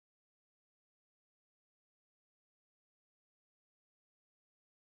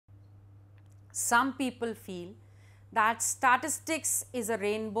Some people feel that statistics is a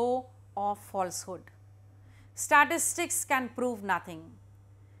rainbow of falsehood. Statistics can prove nothing.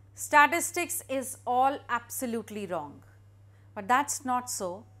 Statistics is all absolutely wrong. But that's not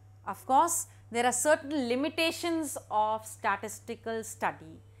so. Of course, there are certain limitations of statistical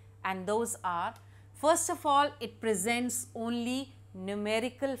study, and those are, first of all, it presents only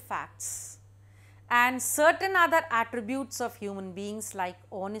numerical facts, and certain other attributes of human beings like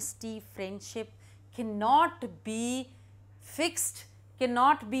honesty, friendship cannot be fixed,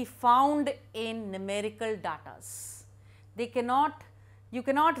 cannot be found in numerical datas. They cannot, you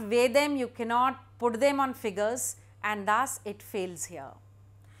cannot weigh them, you cannot put them on figures, and thus it fails here.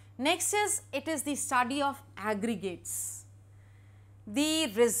 Next is, it is the study of aggregates.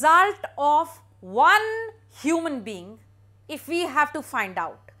 The result of one human being, if we have to find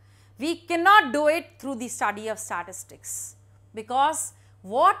out, we cannot do it through the study of statistics, because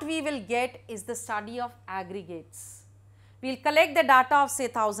what we will get is the study of aggregates. We will collect the data of say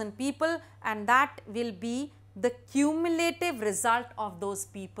 1000 people, and that will be the cumulative result of those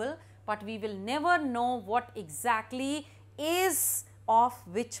people, but we will never know what exactly is of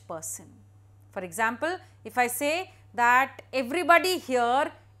which person. For example, if I say that everybody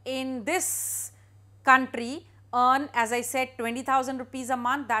here in this country earn, as I said, 20,000 rupees a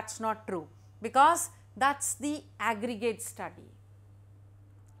month, that is not true, because that is the aggregate study.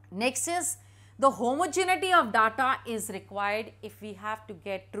 Next is, the homogeneity of data is required if we have to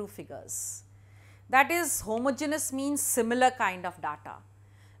get true figures. That is, homogeneous means similar kind of data.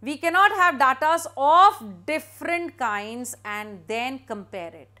 We cannot have data of different kinds and then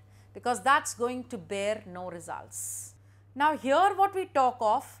compare it, because that is going to bear no results. Now here what we talk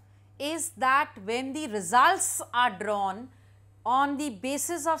of is that when the results are drawn on the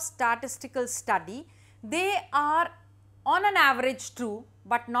basis of statistical study, they are on an average true,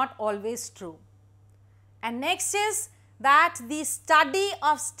 but not always true. And next is that the study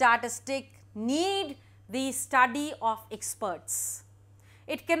of statistics need the study of experts.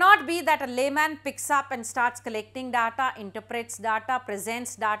 It cannot be that a layman picks up and starts collecting data, interprets data,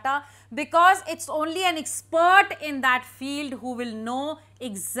 presents data, because it is only an expert in that field who will know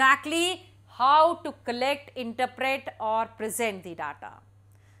exactly how to collect, interpret or present the data.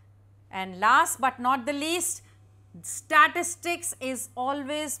 And last but not the least, statistics is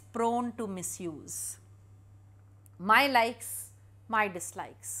always prone to misuse. My likes, my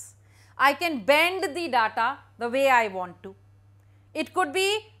dislikes. I can bend the data the way I want to. It could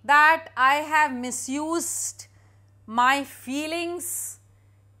be that I have misused my feelings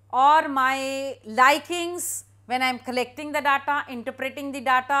or my likings when I am collecting the data, interpreting the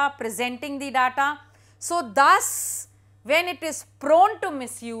data, presenting the data. So thus, when it is prone to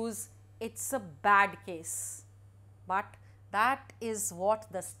misuse, it is a bad case. But that is what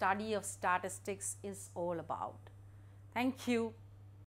the study of statistics is all about. Thank you.